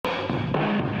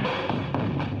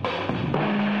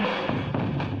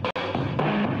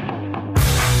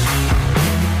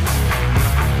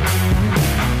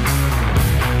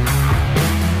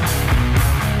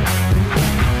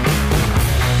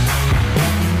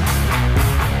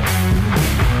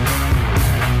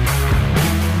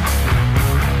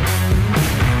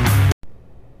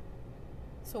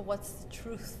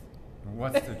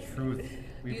What's the truth?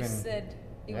 You said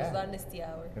it was honesty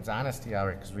hour. It's honesty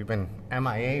hour because we've been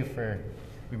MIA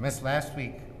we missed last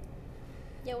week.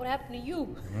 Yeah, what happened to you?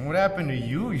 What happened to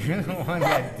you? You're the one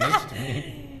that ditched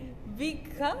me.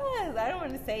 Because I don't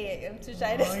want to say it. I'm too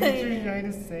shy to say it. You're too shy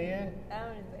to say it? I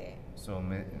don't want to say it. So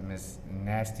Miss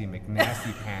Nasty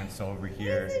McNasty Pants over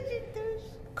here You're such a douche.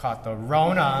 caught the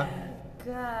Rona.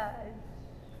 God.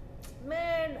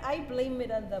 Man, I blame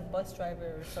it on the bus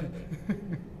driver or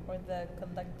something. Or the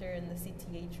conductor in the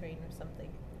CTA train or something.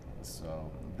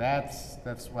 So that's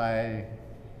why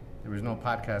there was no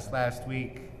podcast last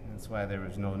week. That's why there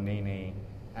was no Nene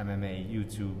MMA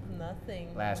YouTube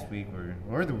Nothing. last week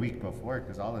or the week before,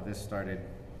 because all of this started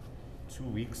 2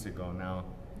 weeks ago now.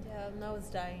 Yeah, and I was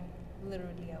dying.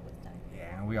 Literally, I was dying.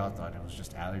 Yeah, and we all thought it was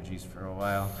just allergies for a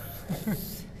while.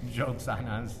 Jokes on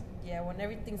us. Yeah, when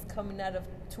everything's coming out of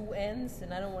two ends,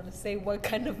 and I don't want to say what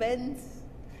kind of ends.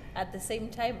 At the same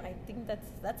time, I think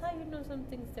that's how you know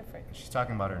something's different. She's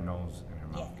talking about her nose and her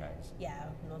mouth, guys. Yeah,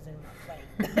 nose and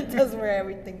mouth. Like, that's where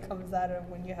everything comes out of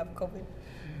when you have COVID.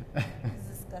 It's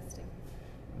disgusting.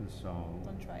 So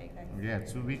Don't try it, guys. yeah,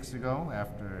 2 weeks ago,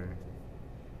 after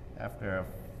a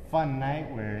fun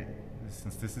night where,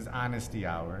 since this is honesty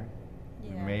hour,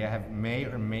 we may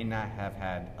or may not have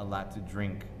had a lot to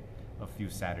drink a few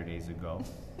Saturdays ago,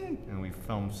 and we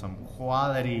filmed some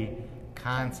quality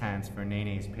content for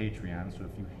Nene's Patreon. So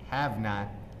if you have not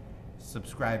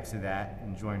subscribed to that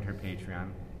and joined her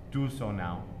Patreon, do so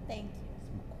now. Thank you.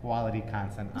 Some quality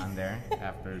content on there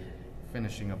after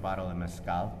finishing a bottle of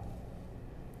mezcal.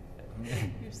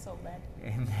 You're so bad.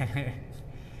 And then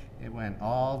it went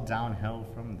all downhill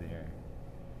from there.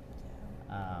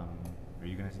 Yeah. Are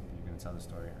you gonna tell the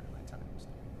story, or am I telling the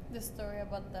story? The story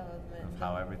about the Of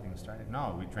how everything started?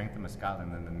 No, we drank the mezcal,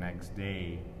 and then the next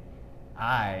day,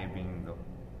 I, being the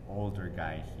older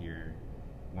guy here,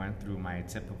 went through my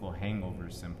typical hangover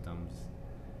symptoms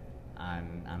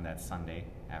on that Sunday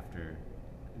after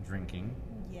drinking.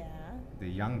 Yeah. The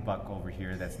young buck over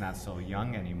here that's not so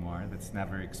young anymore, that's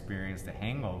never experienced a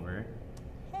hangover.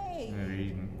 Hey.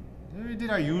 We did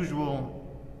our usual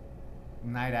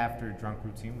night after drunk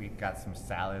routine. We got some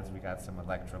salads, we got some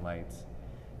electrolytes.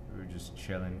 We were just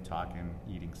chilling, talking,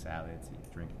 eating salads,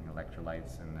 drinking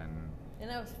electrolytes, and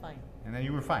I was fine. then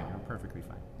you were fine. You were perfectly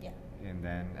fine. Yeah. And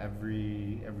then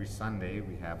every Sunday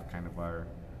we have kind of our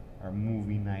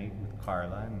movie night with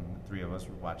Carla, and the three of us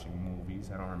were watching movies.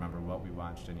 I don't remember what we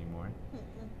watched anymore.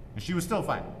 And she was still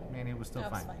fine. Manny was still I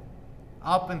was fine. fine.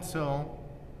 Up until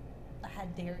I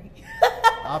had dairy.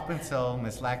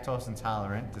 Miss Lactose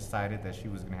Intolerant decided that she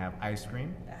was going to have ice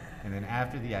cream. And then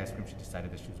after the ice cream, she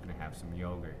decided that she was going to have some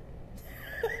yogurt.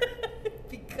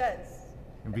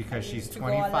 Because she's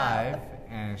 25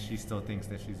 and she still thinks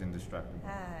that she's indestructible.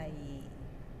 Aye.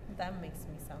 That makes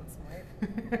me sound smart.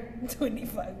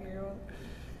 25-year-old.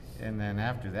 And then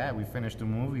after that, we finished the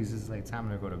movies. It's like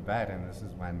time to go to bed, and this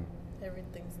is when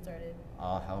Everything started.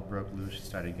 all hell broke loose. She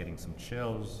started getting some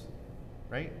chills,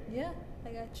 right? Yeah,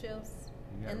 I got chills.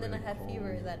 You got And then I really had cold,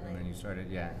 fever that And then night. you started,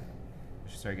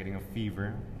 she started getting a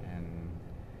fever, and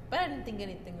But I didn't think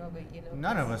anything of it, you know.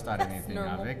 none of us thought That's anything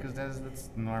normal. of it, because that's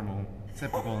normal,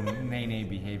 typical Nene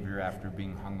behavior after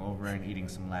being hungover and eating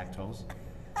some lactose.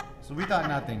 So we thought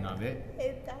nothing of it.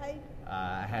 It died.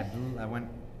 I went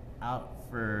out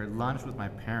for lunch with my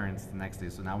parents the next day,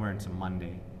 so now we're into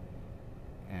Monday.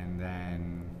 And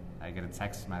then I get a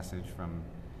text message from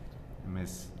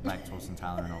Miss Lactose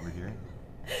Intolerant over here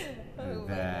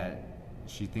that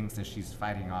she thinks that she's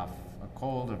fighting off a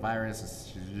cold, a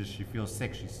virus. She feels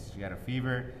sick. She had a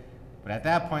fever, but at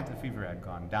that point the fever had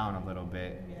gone down a little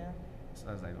bit. Yeah. So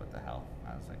I was like, what the hell?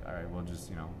 I was like, all right, we'll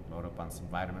just load up on some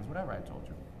vitamins, whatever I told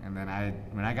you. And then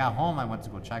when I got home, I went to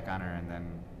go check on her, and then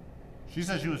she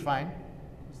said she was fine.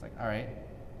 I was like, all right.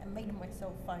 I made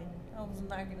myself fine. I was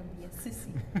not gonna be a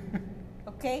sissy.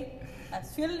 Okay? I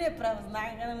was feeling it, but I was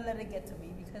not gonna let it get to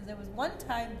me, because there was one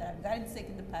time that I've gotten sick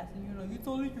in the past, and you're like, it's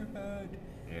all in your head.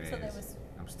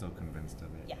 I'm still convinced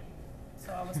of it. Yeah.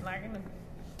 So I was not gonna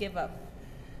give up.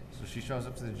 So she shows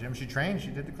up to the gym. She trained. She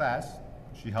did the class.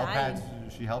 She held Dying.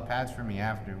 pads. She held pads for me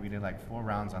after. We did like 4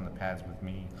 rounds on the pads with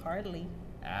me. Hardly.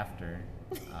 After,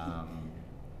 we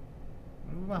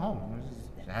went home.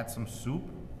 I had some soup.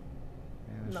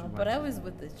 and No, she but went- I was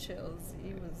with the chills.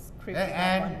 He was creeping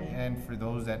up on me. And for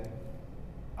those that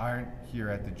aren't here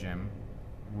at the gym,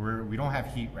 we don't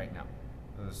have heat right now,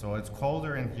 so it's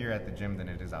colder in here at the gym than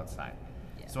it is outside.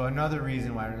 Yeah. So another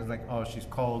reason why it's like, oh, she's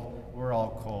cold. We're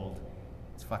all cold.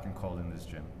 It's fucking cold in this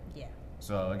gym. Yeah.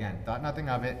 So again, thought nothing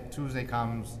of it. Tuesday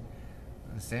comes,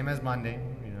 Same as Monday.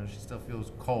 You know, she still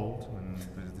feels cold, and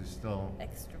there's still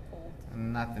Extra cold.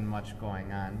 nothing much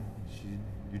going on.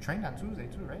 You trained on Tuesday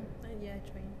too, right? Yeah, I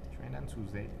trained. Trained on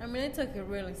Tuesday. I mean, I took it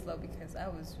really slow because I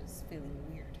was just feeling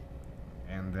weird.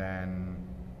 And then,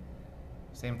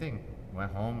 same thing.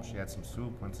 Went home, she had some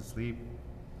soup, went to sleep.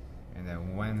 And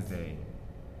then Wednesday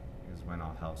is when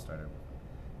all hell started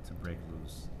to break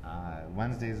loose.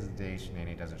 Wednesday is the day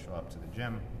Nene doesn't show up to the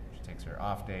gym. She takes her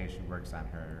off day. She works on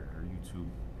her YouTube.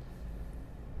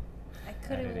 I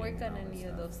couldn't Editing work and on all that any of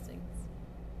stuff. those things.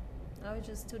 I was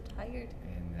just too tired.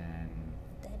 And then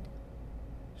Dead.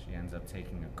 she ends up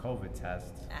taking a COVID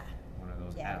test. Ah. One of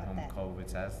those Yeah, at-home that. COVID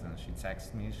tests, and she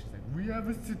texts me. She's like, "We have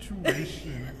a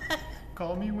situation.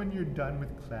 Call me when you're done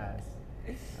with class."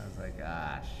 I was like,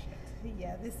 "Ah, shit."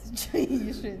 Yeah, this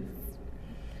situation.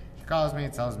 She calls me,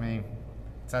 tells me,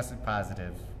 tested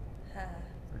positive Ah.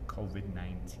 for COVID-19.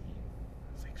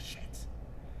 I was like, shit.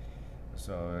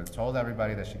 So I told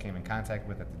everybody that she came in contact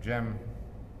with at the gym.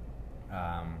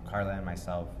 Carla and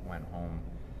myself went home.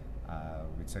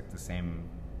 We took the same.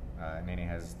 Nene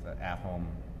has the at-home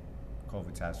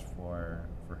COVID test for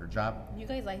her job. You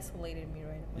guys isolated me,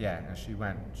 right? Yeah, and she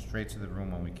went straight to the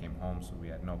room when we came home, so we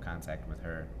had no contact with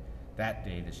her that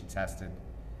day that she tested.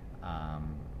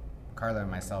 Carla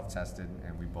and myself tested,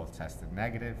 and we both tested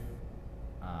negative.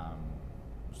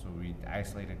 So we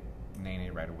isolated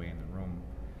Nene right away in the room,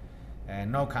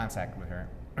 and no contact with her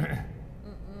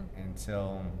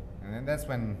until, and then that's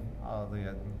when all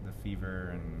the fever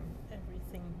and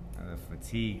Everything. the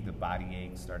fatigue, the body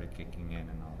ache started kicking in,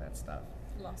 and all that stuff.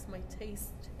 Lost my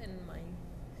taste and my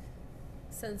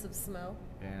sense of smell.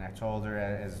 And I told her,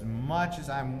 as much as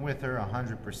I'm with her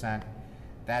 100%,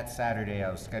 that Saturday I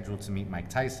was scheduled to meet Mike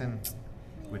Tyson,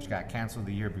 which got canceled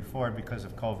the year before because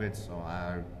of COVID. So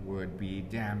I would be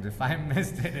damned if I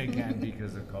missed it again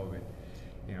because of COVID.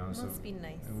 You know, so Must be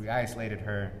nice. we isolated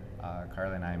her.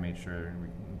 Carla and I made sure we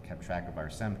kept track of our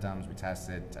symptoms. We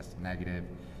tested negative,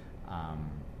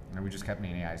 and we just kept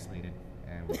Nene isolated,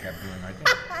 and we kept doing our thing.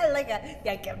 I like it.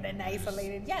 Yeah, I kept it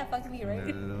isolated. Yeah, fuck me, right?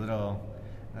 The little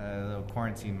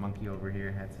quarantine monkey over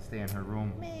here had to stay in her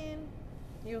room. Man,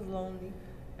 he was lonely.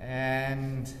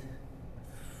 And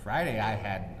Friday I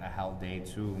had a hell day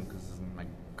too because my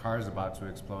car's about to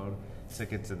explode.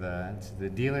 Took it to the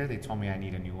dealer. They told me I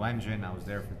need a new engine. I was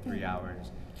there for 3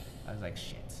 hours. I was like,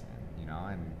 shit, and, you know.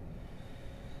 And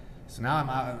so now I'm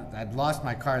out. I'd lost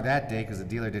my car that day because the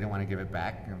dealer didn't want to give it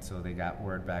back until they got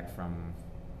word back from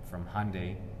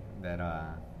Hyundai that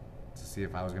to see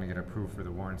if I was going to get approved for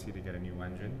the warranty to get a new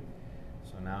engine.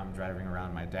 So now I'm driving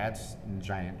around my dad's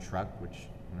giant truck, which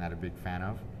I'm not a big fan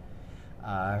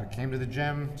of. Came to the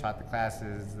gym, taught the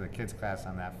classes, the kids class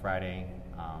on that Friday.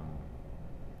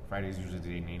 Friday's usually the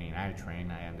day Nene and I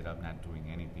train. I ended up not doing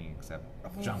anything except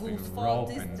jumping Whose rope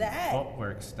fault is and that?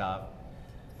 footwork stuff.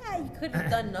 Yeah, you could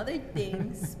have done other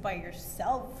things by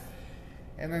yourself.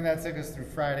 And then that took us through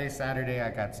Friday. Saturday,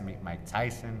 I got to meet Mike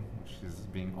Tyson, which is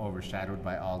being overshadowed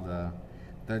by all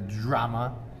the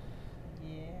drama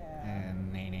Yeah.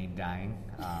 and Nene dying.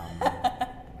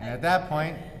 And at that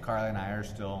point, Carla and I are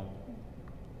still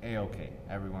A-okay.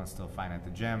 Everyone's still fine at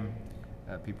the gym.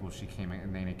 People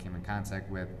Nene came in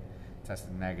contact with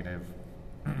tested negative.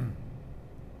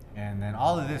 And then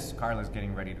all of this, Carla's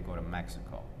getting ready to go to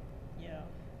Mexico. Yeah.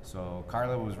 So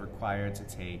Carla was required to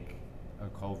take a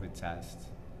COVID test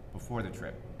before the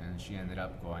trip, and she ended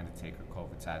up going to take her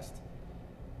COVID test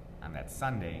on that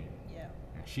Sunday, Yeah.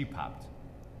 and she popped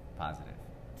positive.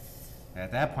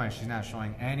 At that point, she's not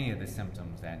showing any of the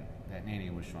symptoms that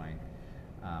Nene was showing.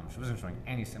 She wasn't showing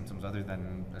any symptoms other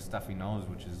than a stuffy nose,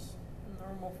 which is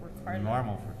Normal for Carla.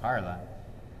 normal for Carla.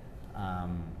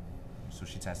 So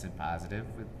she tested positive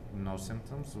with no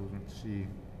symptoms, so she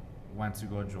went to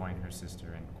go join her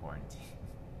sister in quarantine.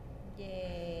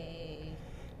 Yay.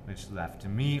 Which left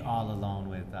me all alone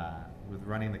with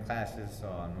running the classes. So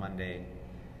on Monday,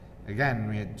 again,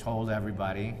 we had told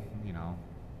everybody, you know,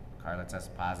 Carla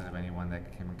tested positive. Anyone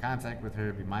that came in contact with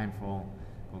her, be mindful,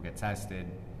 go get tested.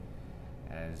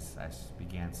 As I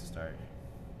began to start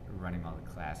running all the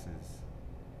classes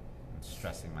and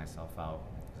stressing myself out.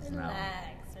 'Cause now-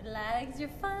 Relax, you're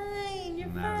fine, you're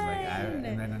And fine. I was like,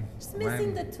 and then Just when-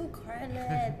 missing the two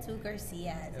Carla, two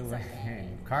Garcias. It's okay.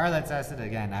 Carla tested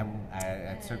again.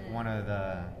 I took one of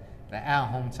the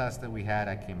at-home tests that we had.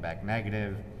 I came back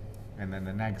negative, and then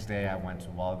the next day I went to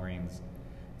Walgreens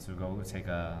to go take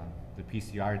the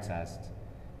PCR test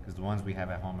because the ones we have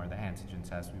at home are the antigen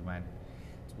tests. We went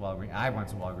to Walgreens. I went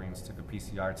to Walgreens, took a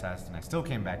PCR test, and I still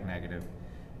came back negative.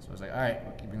 So I was like, all right,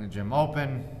 we're keeping the gym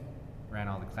open. Ran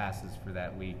all the classes for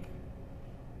that week.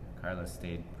 Carla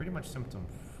stayed pretty much symptom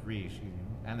free. She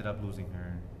ended up losing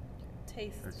her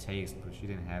Taste. but she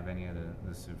didn't have any of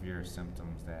the severe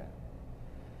symptoms that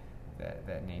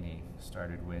Nene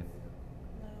started with.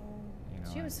 No. You know,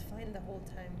 She was fine the whole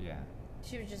time. Yeah,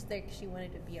 She was just there because she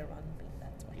wanted to be around me.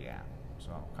 That's why. yeah.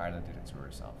 So Carla did it to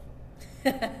herself.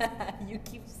 You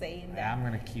keep saying that. Yeah, I'm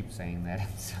gonna keep saying that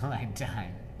until I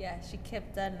die. Yeah, she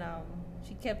kept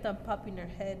on popping her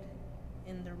head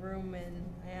in the room, and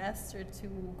I asked her to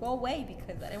go away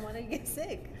because I didn't want to get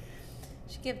sick.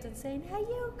 She kept on saying, "Are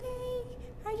you okay?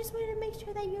 I just wanted to make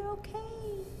sure that you're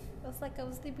okay." I was like, I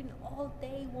was sleeping all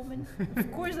day, woman.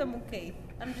 Of course I'm okay.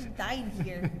 I'm just dying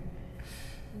here.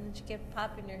 And then she kept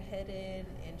popping her head in,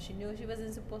 and she knew she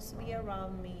wasn't supposed to be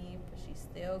around me, but she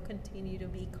still continued to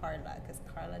be Carla, because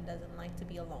Carla doesn't like to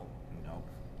be alone. Nope.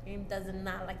 And does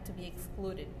not like to be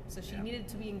excluded. So she Yeah. needed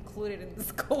to be included in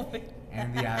this COVID.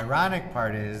 And the ironic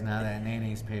part is, now that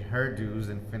Nene's paid her dues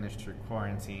and finished her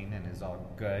quarantine and is all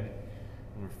good,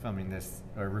 we're filming this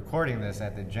or recording this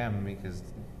at the gym because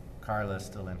Carla's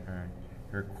still in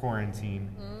her quarantine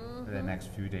for the Mhm. next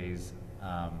few days.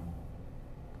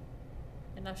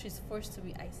 And now she's forced to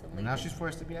be isolated. And now she's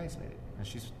forced to be isolated. And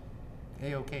she's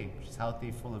A-okay. She's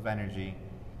healthy, full of energy.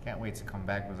 Can't wait to come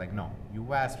back. Was like, no,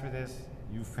 you asked for this.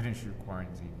 You finish your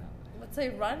quarantine now. What's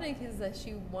ironic is that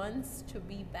she wants to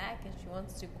be back and she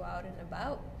wants to go out and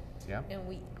about. Yeah? And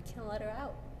we can't let her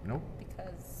out Nope.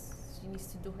 because she needs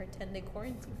to do her 10-day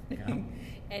quarantine. Yeah.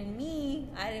 And me,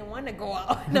 I didn't want to go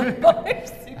out. And I'm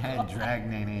forced to I had go dragged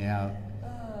Nene out. out.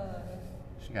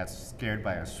 She got scared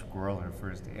by a squirrel her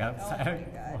first day Oh outside. my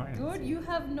of god. quarantine. Dude, you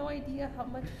have no idea how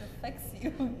much it affects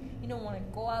you. You don't want to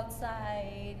go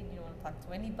outside, you don't want to talk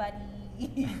to anybody,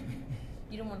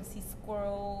 you don't want to see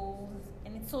squirrels,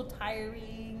 and it's so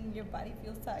tiring, your body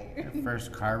feels tired. Her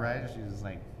first car ride, she was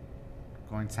like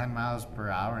going 10 miles per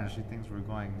hour, and she thinks we're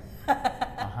going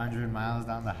 100 miles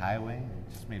down the highway. And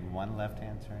just made one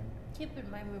left-hand turn. Keep in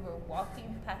mind, we were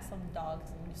walking past some dogs,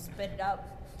 and you sped it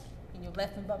up, and you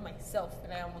left me by myself,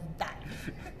 and I almost died.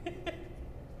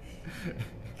 You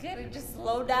gotta just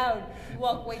slow down. You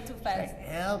walk way too fast. Like,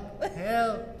 help,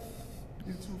 help.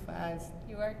 You're too fast.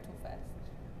 You are too fast.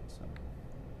 So,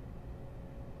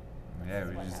 yeah,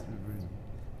 we What just, happens.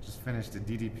 we just finished the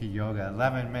DDP yoga,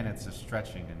 11 minutes of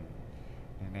stretching,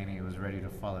 and Nene was ready to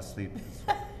fall asleep.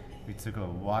 We took a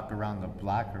walk around the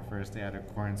block her first day out of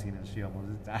quarantine, and she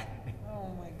almost died. Oh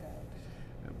my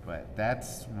god. But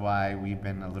that's why we've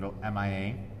been a little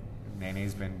MIA.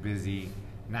 Nene's been busy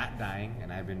not dying,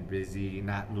 and I've been busy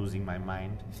not losing my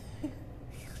mind.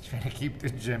 Trying to keep the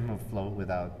gym afloat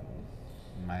without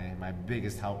my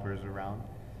biggest helpers around.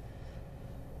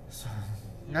 So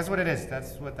that's what it is.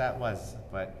 That's what that was.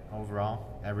 But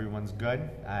overall, everyone's good.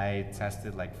 I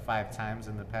tested like 5 times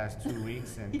in the past 2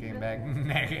 weeks and came back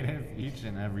negative each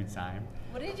and every time.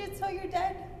 What did you tell your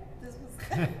dad? This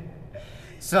was.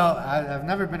 So I've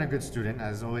never been a good student. I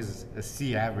was always a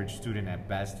C average student at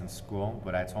best in school.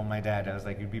 But I told my dad, I was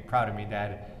like, "You'd be proud of me,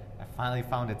 Dad. I finally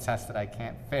found a test that I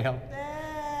can't fail."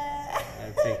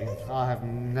 I've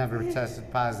never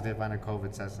tested positive on a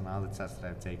COVID test in all the tests that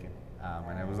I've taken,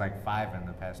 and it was like 5 in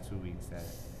the past 2 weeks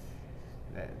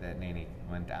that Nene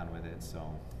went down with it. So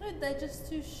That just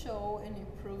to show and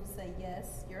it proves that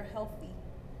yes, you're healthy.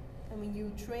 I mean,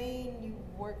 you train, you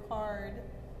work hard,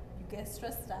 you get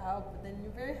stressed out, but then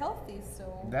you're very healthy.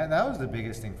 So that was the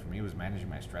biggest thing for me, was managing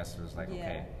my stress. It was like, Yeah.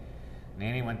 okay,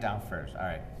 Nene went down first. All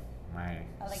right, my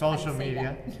I like social how you say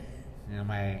media. that. You know,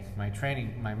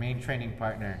 my main training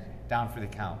partner down for the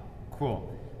count. Cool.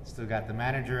 Still got the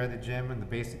manager of the gym and the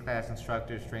basic class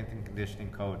instructor, strength and conditioning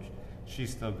coach. She's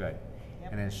still good.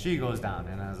 Yep. And then she goes down,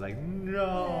 and I was like,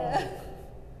 no. Yeah.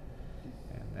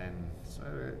 And then so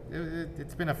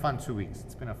it's been a fun 2 weeks.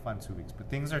 It's been a fun 2 weeks, but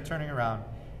things are turning around.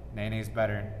 Nene's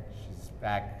better. She's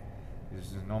back.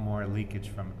 There's no more leakage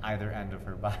from either end of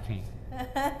her body.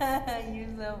 You're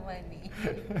so funny.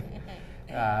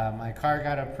 My car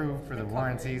got approved for the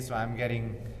warranty, so I'm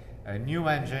getting a new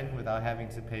engine without having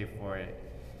to pay for it.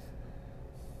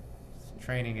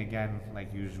 Training again,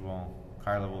 like usual.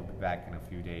 Carla will be back in a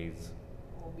few days,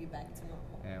 We'll be back to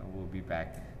normal. and we'll be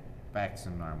back to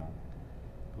normal.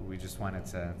 But we just wanted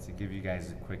to give you guys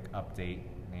a quick update.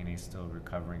 Nene's still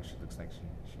recovering. She looks like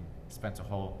she spent a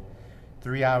whole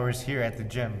 3 hours here at the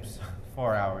gym, so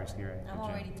 4 hours here at the I'm gym.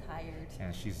 already tired.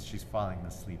 And she's falling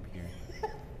asleep here.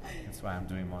 That's why I'm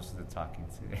doing most of the talking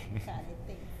today. Got it,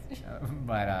 thanks.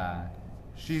 But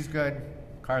she's good.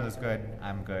 Carla's good.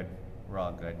 I'm good. We're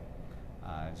all good.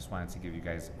 I just wanted to give you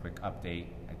guys a quick update.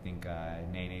 I think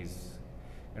Nene's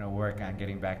gonna work on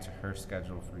getting back to her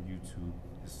schedule for YouTube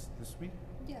this week,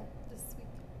 Yeah, this week.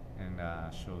 and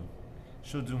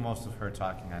she'll do most of her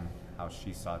talking on how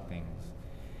she saw things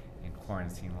in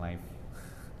quarantine life.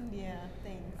 Yeah,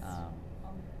 thanks.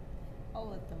 I'll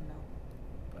let them know.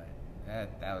 But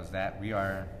that was that. We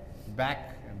are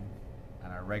back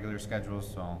on our regular schedule,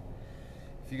 so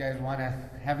if you guys want to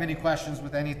have any questions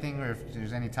with anything, or if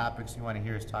there's any topics you want to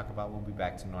hear us talk about, we'll be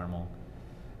back to normal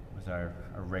with our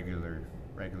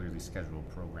regularly scheduled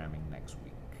programming next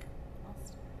week.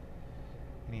 Awesome.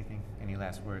 Anything? Any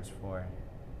last words for?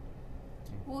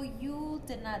 Well, you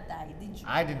did not die, did you?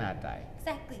 I did not die.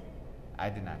 Exactly. I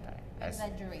did not die.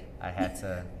 Exaggerate. I had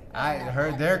to.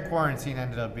 Their quarantine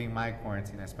ended up being my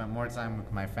quarantine. I spent more time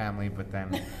with my family, but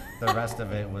then the rest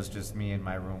of it was just me in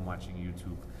my room watching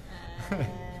YouTube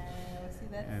See,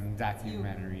 that's and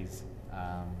documentaries.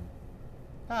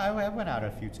 I went out a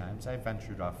few times. I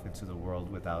ventured off into the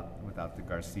world without the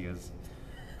Garcias.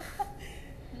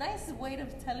 Nice way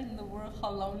of telling the world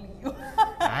how lonely you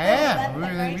are. I am.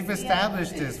 That's We've the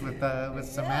established this with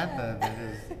Samantha. That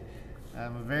is,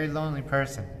 I'm a very lonely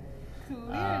person.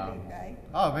 Clearly, guy.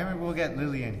 Oh, maybe we'll get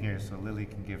Lily in here so Lily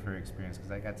can give her experience,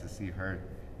 because I got to see her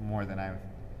more than I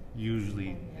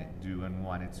usually do and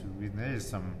wanted to. There's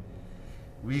some.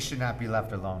 We should not be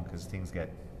left alone, because things get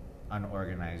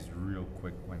unorganized real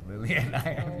quick when Lily and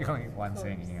I are the only ones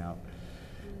hanging out.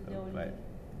 But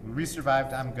we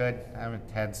survived. I'm good. I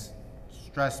had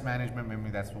stress management. Maybe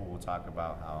that's what we'll talk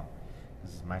about. How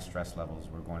my stress levels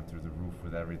were going through the roof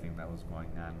with everything that was going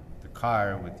on. The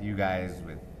car, with you guys,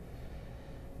 with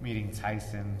meeting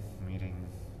Tyson, meeting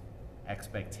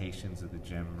expectations of the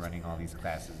gym, running all these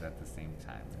classes at the same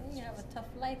time. You have a tough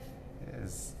life.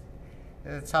 It's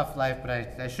a tough life, but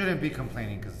I shouldn't be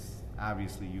complaining, because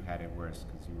obviously you had it worse,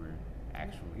 because you were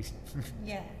actually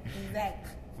Yeah,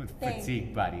 exactly. with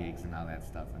fatigue, body aches, and all that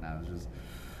stuff, and I was just,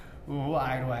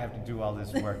 why do I have to do all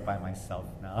this work by myself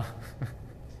now?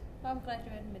 Well, I'm glad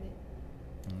you admit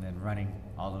it. And then running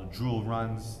all the drool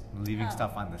runs, leaving Oh.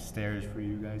 stuff on the stairs for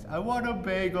you guys. I want a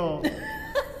bagel.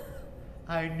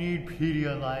 I need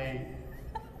Pedialyte.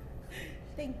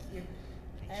 Thank you.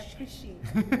 I appreciate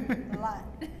it a lot.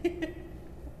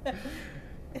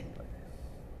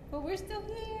 But we're still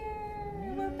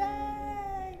here. We're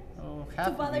back. Oh, To half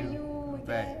of bother you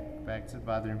again. back to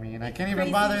bother me, and I can't even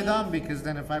Crazy. bother them, because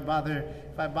then if I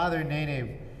bother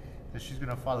Nene, then she's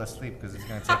gonna fall asleep, because it's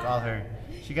gonna take all her.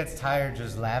 She gets tired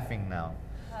just laughing now.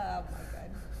 Oh my god.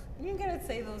 You're gonna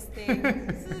say those things.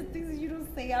 This is things you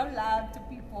don't say out loud to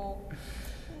people.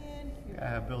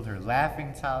 Man, Build her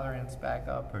laughing tolerance back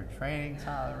up, her training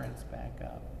tolerance back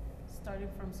up. starting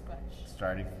from scratch.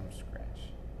 Starting from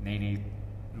scratch. Nene,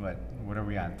 what are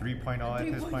we on? 3.0 at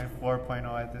this 3.0. point?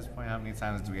 4.0 at this point? How many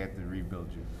times do we have to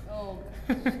rebuild you? Oh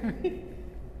gosh.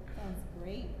 Sounds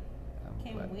great.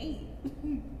 Can't But- wait.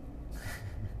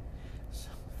 So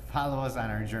follow us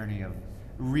on our journey of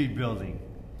rebuilding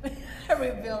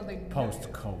Rebuilding.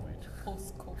 post-COVID.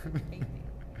 Post-COVID. baby.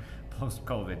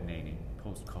 Post-COVID Nene.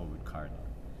 Post-COVID Carla.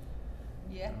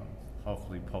 Yeah.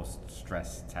 Hopefully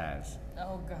post-stress Taz.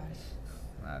 Oh gosh.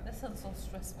 Uh, That sounds so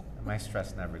stressful. my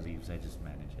stress never leaves. I just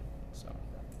manage it. So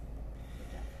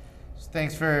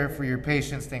thanks for your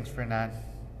patience. Thanks for not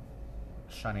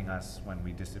shunning us when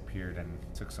we disappeared and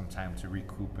took some time to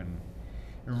recoup and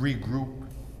regroup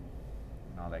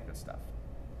and all that good stuff.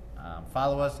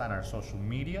 Follow us on our social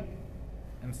media.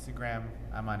 Instagram.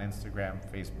 I'm on Instagram,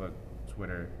 Facebook,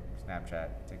 Twitter, Snapchat,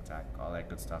 TikTok, all that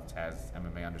good stuff. Taz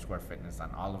MMA_fitness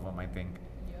on all of them, I think.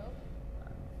 Yep.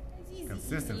 It's easy.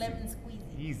 Consistency. Easy lemon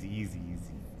squeezy.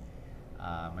 Easy.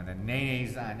 And then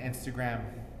Nene's on Instagram.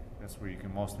 That's where you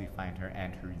can mostly find her,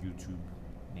 and her YouTube,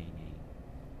 Nene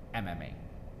MMA,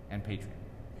 and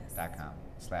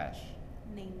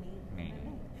Patreon.com/Nene Name.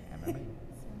 MMA.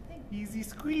 Same thing. Easy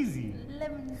squeezy.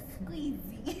 Lemon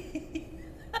squeezy.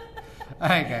 All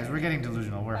right, guys, we're getting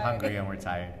delusional. We're Bye. hungry and we're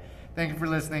tired. Thank you for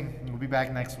listening. We'll be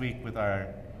back next week with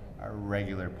our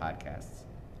regular podcasts.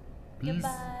 Peace.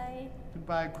 Goodbye.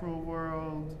 Goodbye, cruel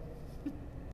world.